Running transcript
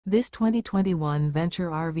This 2021 Venture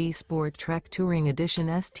RV SportTrek Touring Edition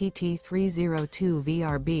STT302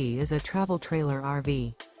 VRB is a travel trailer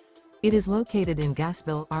RV. It is located in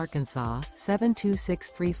Gassville, Arkansas,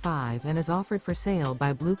 72635 and is offered for sale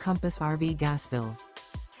by Blue Compass RV Gassville.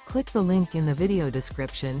 Click the link in the video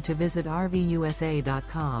description to visit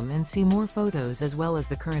RVUSA.com and see more photos as well as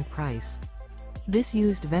the current price. This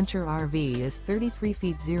used Venture RV is 33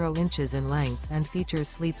 feet 0 inches in length and features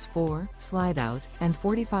sleeps 4, Slideout, and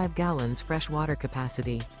 45 gallons fresh water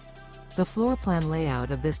capacity. The floor plan layout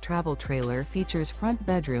of this travel trailer features front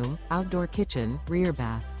bedroom, outdoor kitchen, rear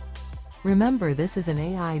bath. Remember, this is an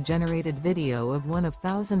AI-generated video of one of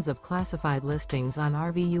thousands of classified listings on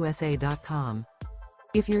RVUSA.com.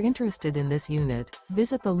 If you're interested in this unit,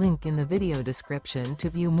 visit the link in the video description to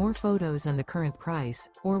view more photos and the current price,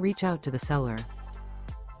 or reach out to the seller.